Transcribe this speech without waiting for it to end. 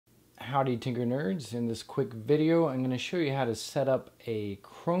Howdy Tinker Nerds. In this quick video I'm going to show you how to set up a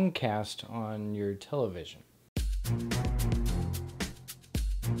Chromecast on your television.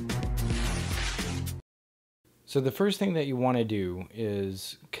 So the first thing that you want to do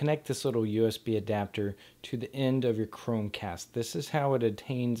is connect this little USB adapter to the end of your Chromecast. This is how it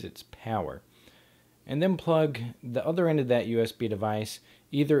attains its power. And then plug the other end of that USB device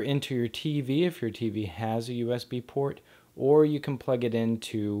either into your TV if your TV has a USB port, or you can plug it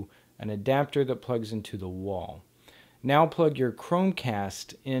into an adapter that plugs into the wall. Now plug your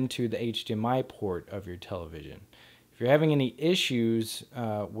Chromecast into the HDMI port of your television. If you're having any issues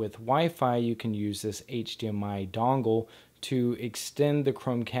with Wi-Fi, you can use this HDMI dongle to extend the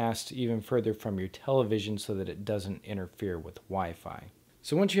Chromecast even further from your television so that it doesn't interfere with Wi-Fi.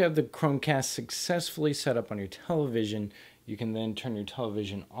 So once you have the Chromecast successfully set up on your television, you can then turn your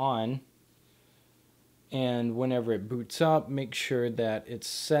television on. And whenever it boots up, make sure that it's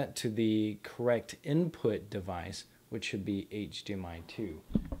set to the correct input device, which should be HDMI 2.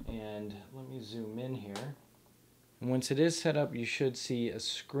 And let me zoom in here. And once it is set up, you should see a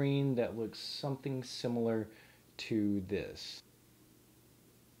screen that looks something similar to this.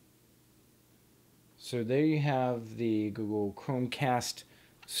 So there you have the Google Chromecast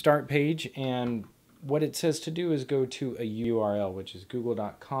start page, and what it says to do is go to a URL, which is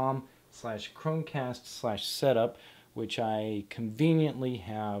google.com/Chromecast/setup, which I conveniently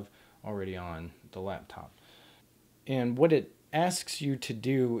have already on the laptop. And what it asks you to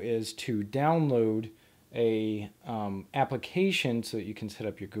do is to download a application so that you can set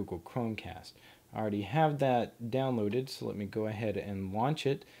up your Google Chromecast. I already have that downloaded, so let me go ahead and launch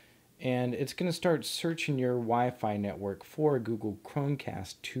it. And it's going to start searching your Wi-Fi network for a Google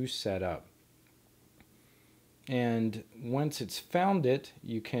Chromecast to set up. And once it's found it,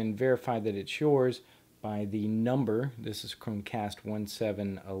 you can verify that it's yours by the number. This is Chromecast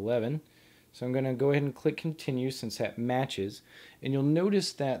 1711. So I'm going to go ahead and click continue since that matches. And you'll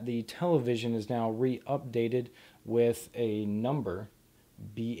notice that the television is now re-updated with a number,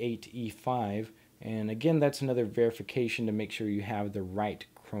 B8E5. And again, that's another verification to make sure you have the right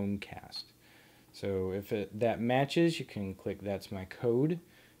Chromecast. So if that matches, you can click that's my code,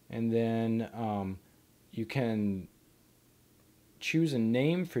 and then you can choose a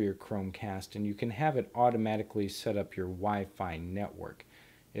name for your Chromecast, and you can have it automatically set up your Wi-Fi network.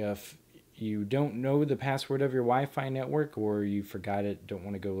 If you don't know the password of your Wi-Fi network, or you forgot it, don't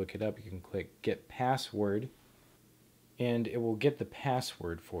want to go look it up, you can click get password, and it will get the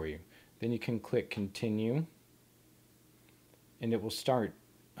password for you. Then you can click continue, and it will start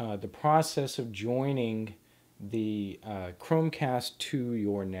the process of joining the Chromecast to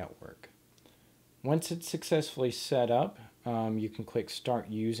your network. Once it's successfully set up, you can click Start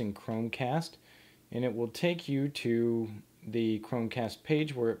Using Chromecast, and it will take you to the Chromecast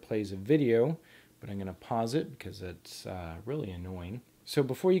page where it plays a video, but I'm going to pause it because it's really annoying. So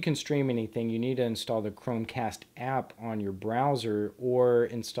before you can stream anything, you need to install the Chromecast app on your browser or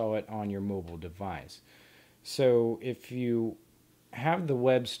install it on your mobile device. So if you have the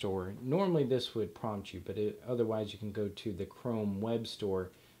web store, normally this would prompt you, but otherwise you can go to the Chrome web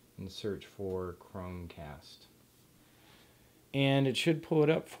store and search for Chromecast. And it should pull it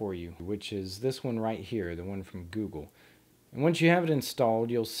up for you, which is this one right here, the one from Google. And once you have it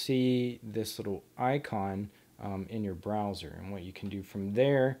installed, you'll see this little icon in your browser. And what you can do from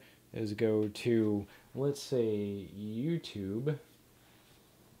there is go to, let's say, YouTube.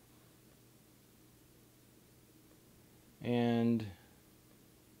 And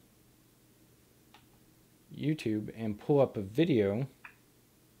pull up a video.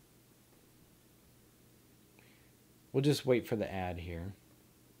 We'll just wait for the ad here.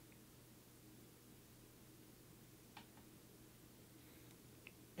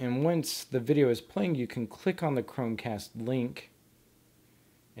 And once the video is playing, you can click on the Chromecast link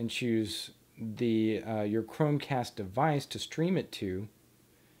and choose your Chromecast device to stream it to.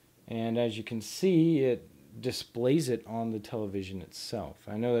 And as you can see, it displays it on the television itself.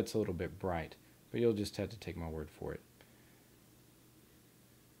 I know that's a little bit bright, but you'll just have to take my word for it.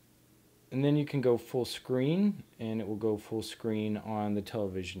 And then you can go full screen, and it will go full screen on the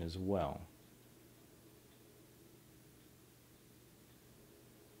television as well.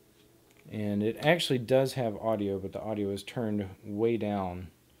 And it actually does have audio, but the audio is turned way down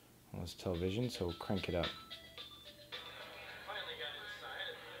on this television, so we'll crank it up.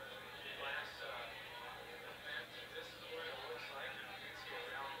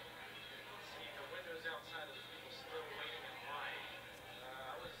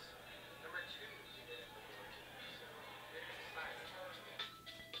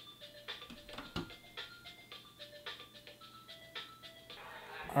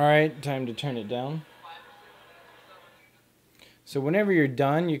 Alright, time to turn it down. So whenever you're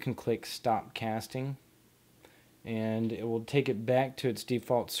done, you can click Stop Casting, and it will take it back to its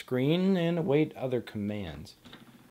default screen and await other commands.